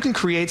how you can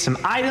create some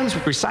items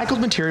with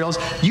recycled materials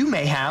you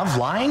may have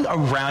lying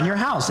around your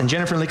house. And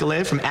Jennifer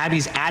Nicolay from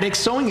Abby's Attic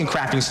Sewing and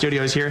Crafting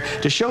Studio is here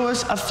to show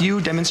us a few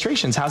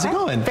demonstrations. How's it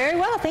going? Very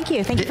well, thank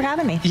you. Thank you for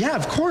having me. Yeah,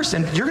 of course,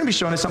 and you're going to be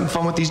showing us something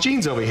fun with these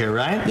jeans over here,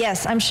 right?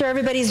 Yes, I'm sure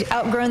everybody's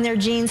outgrown their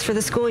jeans for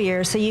the school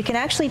year, so you can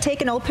actually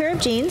take an old pair of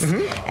jeans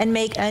and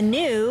make a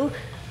new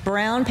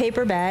brown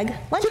paper bag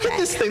lunch Look bag. at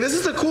this thing. This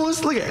is the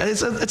coolest. Look at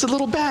it. It's a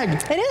little bag.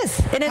 It is.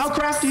 And it's How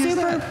crafty is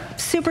that?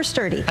 super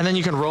sturdy. And then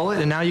you can roll it,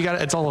 and now you got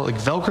it. It's all like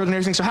Velcroed and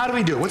everything. So how do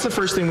we do it? What's the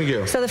first thing we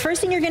do? So the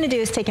first thing you're going to do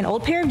is take an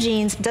old pair of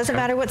jeans, doesn't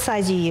matter what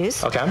size you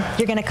use. Okay.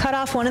 You're going to cut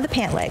off one of the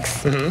pant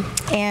legs.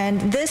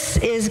 And this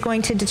is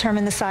going to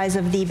determine the size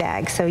of the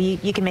bag. So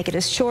you can make it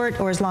as short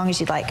or as long as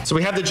you'd like. So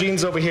we have the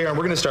jeans over here, and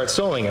we're going to start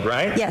sewing it,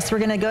 right? Yes, we're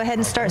going to go ahead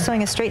and start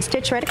sewing a straight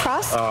stitch right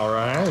across. All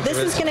right. This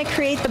is going to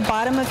create the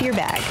bottom of your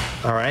bag.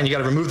 All right, and you got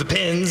to remove the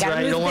pins, Gotta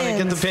right? You remove don't want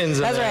to get the pins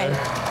in That's there.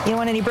 right. You don't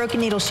want any broken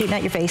needles shooting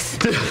at your face.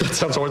 That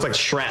sounds always like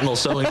shrapnel,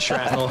 sewing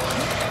shrapnel.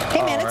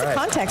 Hey man, All it's right. a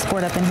contact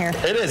sport up in here.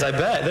 It is, I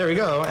bet. There we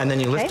go. And then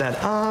you lift Okay.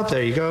 that up.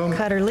 There you go.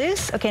 Cut her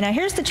loose. Okay, now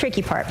here's the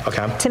tricky part.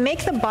 Okay. To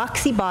make the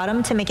boxy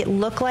bottom, to make it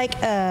look like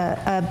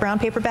a brown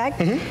paper bag,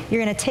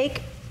 you're going to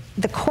take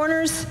the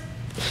corners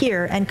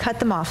here and cut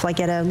them off,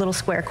 like at a little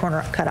square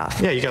corner cut off.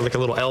 Yeah, you got like a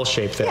little L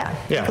shape there.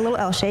 Yeah, like a little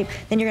L shape.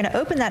 Then you're going to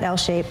open that L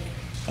shape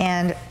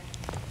and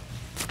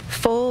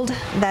fold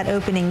that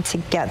opening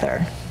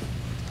together.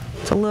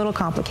 It's a little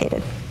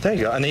complicated. There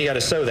you go. And then you got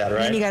to sew that,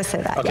 right? then you gotta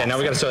sew that, Okay, yes. now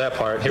we got to sew that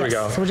part. Here we Yes,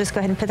 go. So we'll just go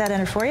ahead and put that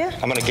under for you.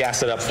 I'm going to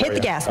gas it up for you. Hit the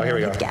gas. Oh, here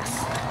we go. Hit the gas.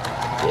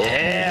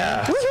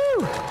 Yeah.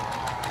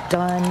 Woohoo!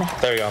 Done.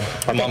 There you go.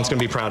 My mom's going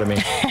to be proud of me.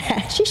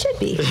 She should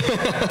be.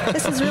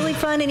 This is really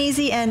fun and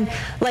easy, and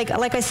like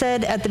I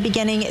said at the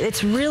beginning,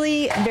 it's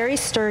really very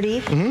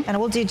sturdy. And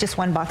we'll do just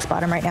one box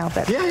bottom right now,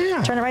 but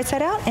turn it right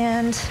side out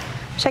and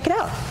check it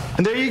out.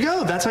 And there you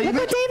go. That's how you Look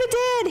make what David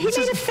did.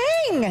 He made a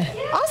thing.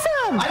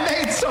 Awesome.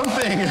 I made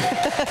something.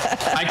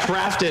 I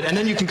crafted, and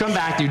then you can come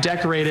back, you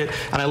decorate it,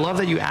 and I love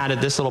that you added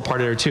this little part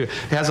there too. It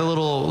has a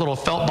little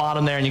felt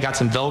bottom there, and you got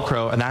some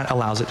Velcro, and that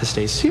allows it to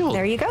stay sealed.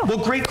 There you go. Well,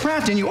 great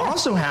craft, and you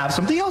also have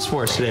something else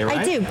for us today, right?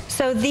 I do.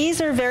 So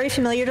these are very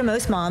familiar to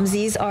most moms.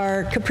 These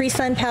are Capri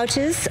Sun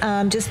pouches,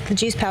 just the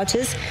juice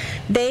pouches.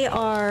 They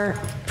are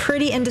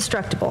pretty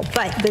indestructible.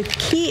 But the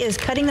key is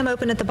cutting them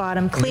open at the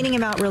bottom, cleaning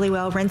them out really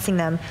well, rinsing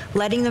them,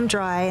 letting them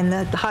dry. In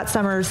the hot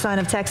summer sun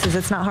of Texas,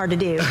 it's not hard to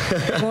do.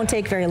 It won't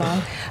take very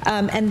long.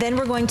 And then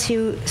we're going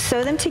to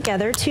sew them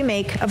together to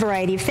make a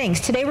variety of things.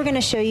 Today we're going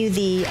to show you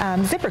the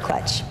zipper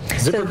clutch.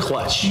 Zipper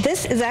clutch.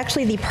 This is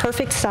actually the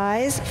perfect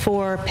size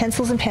for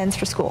pencils and pens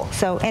for school.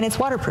 So, and it's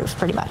waterproof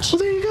pretty much. Well,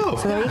 there you go.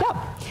 So there you go.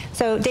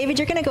 So David,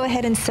 you're going to go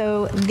ahead and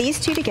sew these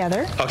two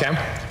together. Okay.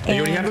 And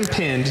you already have them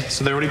pinned,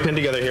 so they're already pinned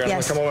together here. I'm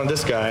going to come over on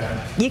this guy.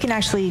 You can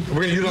actually.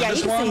 We're going to use it on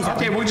this one?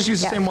 Okay, we'll just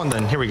use the same one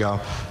then. Here we go.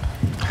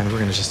 And we're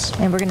going to just.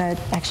 And we're going to,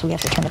 actually we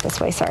have to turn it this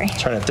way, sorry.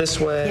 Turn it this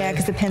way. Yeah,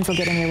 because the pins will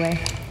get in your way.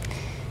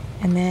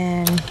 And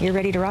then you're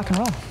ready to rock and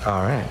roll.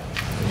 All right.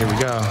 Here we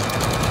go.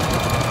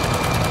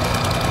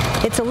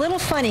 It's a little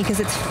funny because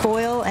it's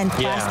foil and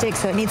plastic,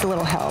 so it needs a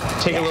little help.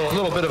 Take a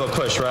little bit of a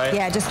push, right?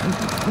 Yeah, just,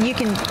 you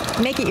can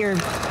make it your,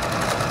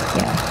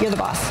 you're the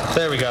boss.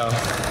 There we go.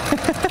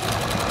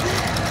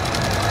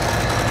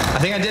 I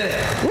think I did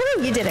it.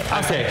 Woo, you did it.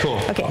 Awesome. Okay, cool.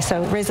 Okay,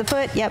 so raise the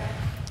foot, yep.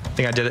 I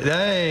think I did it.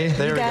 Hey,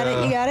 there we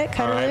go. You got it,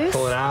 cut it loose.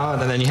 Pull it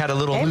out, and then you had a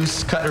little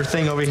loose cutter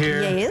thing over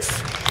here.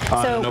 Yes.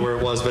 I don't know where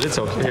it was, but it's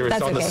okay. Here,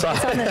 it's on the side.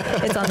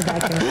 It's on the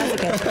back there.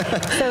 That's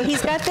okay. So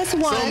he's got this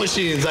one. Sewing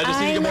machines. I just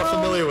need to get more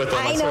familiar with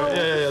them. I know.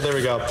 Yeah, there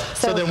we go.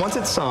 So then once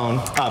it's sewn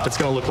up, it's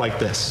going to look like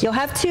this. You'll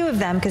have two of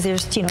them because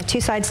there's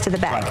two sides to the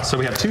bag. Right. So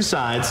we have two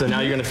sides. So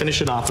now you're going to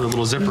finish it off with a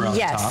little zipper on the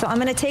top. Yes. So I'm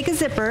going to take a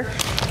zipper,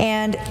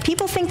 and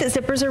people think that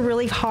zippers are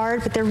really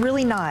hard, but they're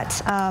really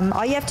not.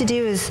 All you have to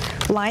do is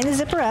line the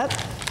zipper up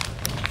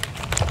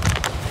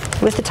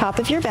with the top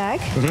of your bag.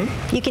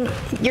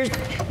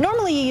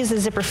 Normally you use a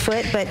zipper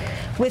foot, but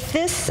with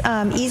this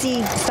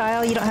easy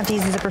style, you don't have to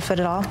use the zipper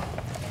foot at all.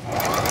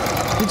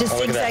 You just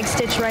zigzag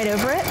stitch right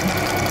over it.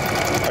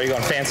 Are you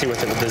going fancy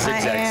with it with the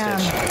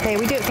zigzag stitch? Hey,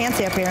 we do it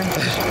fancy up here.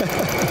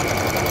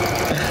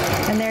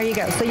 And there you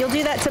go. So you'll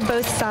do that to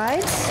both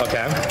sides.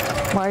 Okay.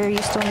 Why are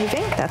you still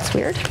moving? That's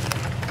weird.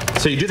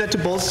 So you do that to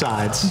both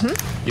sides.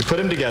 You put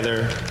them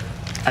together.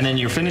 And then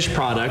your finished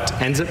product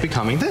ends up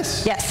becoming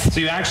this. Yes. So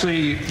you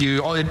actually,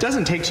 it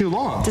doesn't take too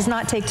long. It does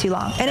not take too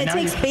long. And it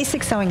takes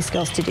basic sewing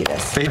skills to do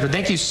this.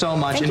 Thank you so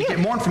much. And to get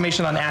more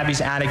information on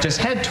Abby's Attic, just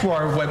head to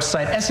our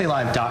website,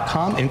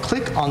 salive.com, and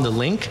click on the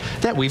link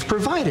that we've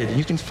provided. And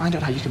you can find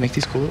out how you can make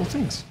these cool little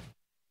things.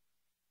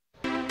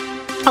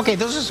 Okay,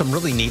 those are some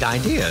really neat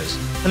ideas.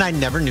 And I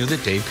never knew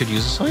that Dave could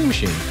use a sewing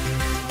machine.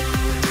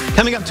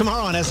 Coming up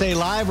tomorrow on SA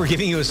Live, we're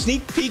giving you a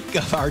sneak peek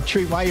of our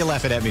treat. Why are you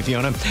laughing at me,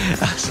 Fiona?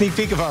 A sneak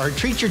peek of our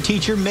Treat Your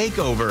Teacher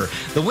makeover.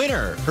 The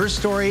winner, her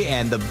story,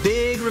 and the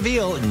big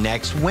reveal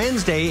next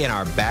Wednesday in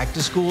our Back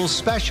to School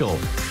special.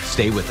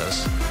 Stay with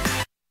us.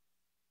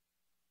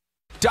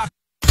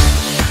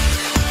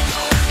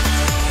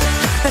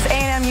 This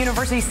A&M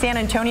University San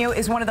Antonio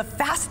is one of the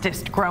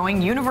fastest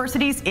growing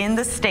universities in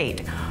the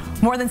state.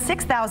 More than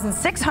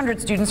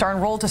 6,600 students are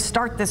enrolled to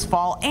start this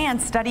fall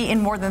and study in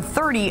more than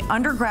 30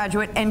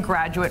 undergraduate and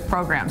graduate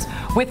programs.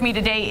 With me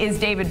today is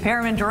David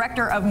Perriman,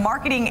 Director of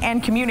Marketing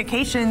and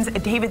Communications.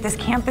 David, this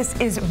campus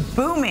is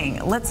booming.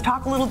 Let's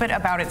talk a little bit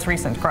about its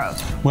recent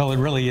growth. Well, it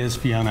really is,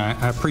 Fiona.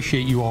 I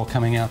appreciate you all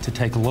coming out to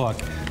take a look.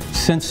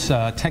 Since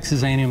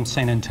Texas A&M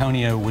San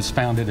Antonio was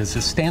founded as a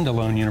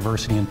standalone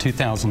university in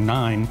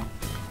 2009,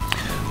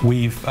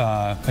 we've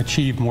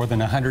achieved more than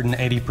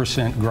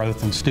 180%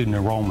 growth in student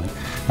enrollment.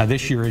 Now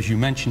this year, as you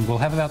mentioned, we'll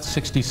have about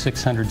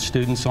 6,600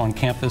 students on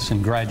campus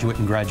in graduate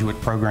and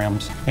graduate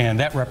programs, and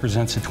that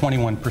represents a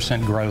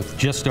 21% growth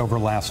just over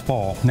last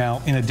fall.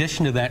 Now, in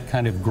addition to that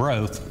kind of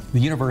growth, the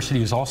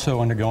university is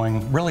also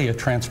undergoing really a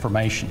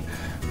transformation.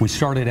 We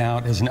started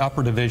out as an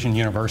upper division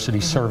university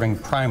serving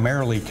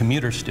primarily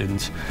commuter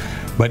students,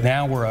 but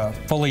now we're a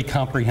fully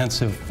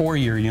comprehensive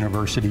four-year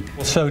university.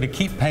 So to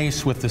keep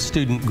pace with the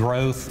student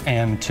growth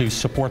and to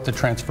support the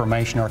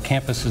transformation, our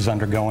campus is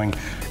undergoing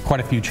quite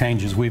a few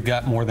changes. We've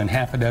got more than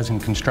half a dozen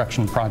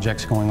construction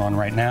projects going on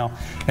right now.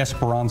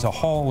 Esperanza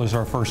Hall is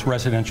our first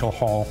residential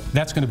hall.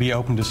 That's going to be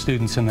open to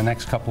students in the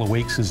next couple of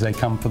weeks as they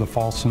come for the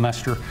fall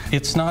semester.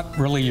 It's not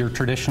really your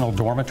traditional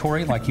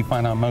dormitory like you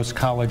find on most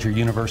college or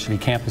university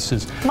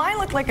campuses. Mine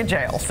look like a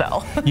jail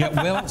cell. Yeah,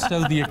 well,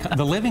 so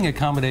the living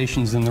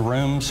accommodations in the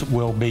rooms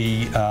will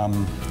be,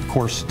 of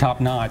course,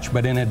 top-notch,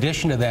 but in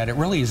addition to that, it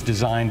really is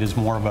designed as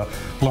more of a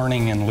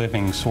learning and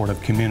living sort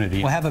of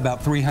community. We'll have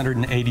about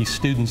 380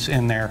 students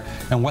in there,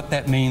 and what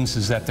that means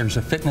is that there's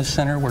a fitness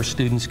center where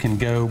students can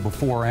go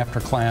before or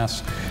after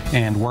class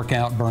and work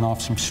out, burn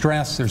off some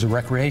stress. There's a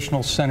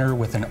recreational center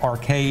with an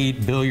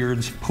arcade,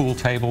 billiards, pool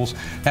tables.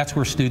 That's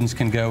where students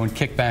can go and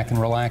kick back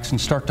and relax and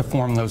start to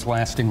form those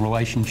lasting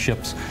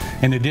relationships.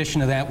 In addition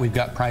to that, we've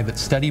got private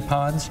study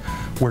pods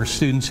where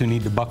students who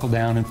need to buckle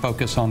down and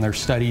focus on their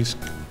studies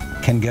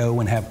can go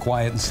and have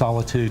quiet and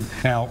solitude.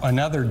 Now,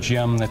 another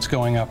gym that's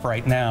going up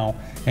right now,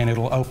 and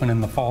it'll open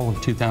in the fall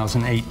of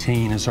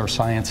 2018, is our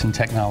Science and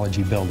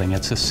Technology building.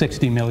 It's a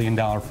 $60 million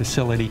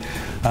facility,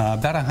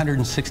 about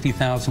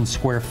 160,000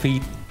 square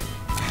feet.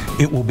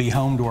 It will be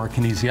home to our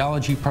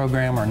kinesiology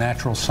program, our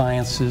natural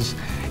sciences,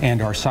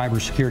 and our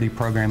cybersecurity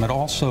program. It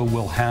also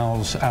will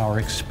house our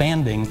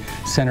expanding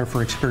Center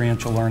for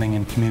Experiential Learning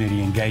and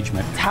Community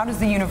Engagement. How does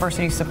the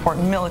university support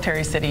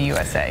Military City,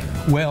 USA?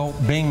 Well,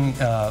 being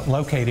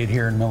located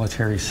here in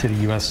Military City,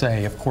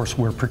 USA, of course,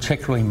 we're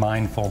particularly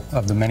mindful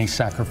of the many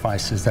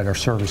sacrifices that our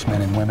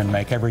servicemen and women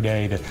make every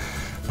day to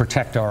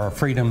protect our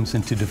freedoms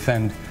and to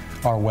defend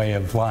our way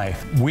of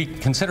life. We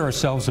consider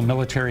ourselves a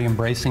military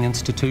embracing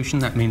institution.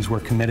 That means we're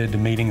committed to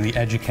meeting the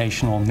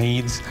educational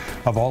needs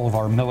of all of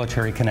our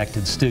military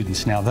connected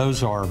students. Now,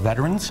 those are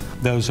veterans,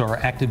 those are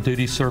active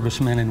duty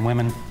servicemen and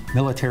women,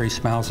 military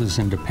spouses,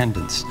 and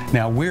dependents.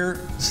 Now,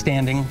 we're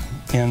standing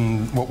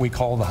in what we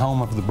call the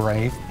home of the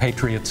brave,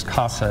 Patriots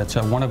Casa. It's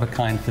a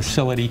one-of-a-kind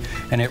facility,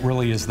 and it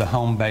really is the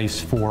home base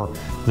for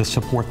the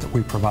support that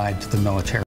we provide to the military.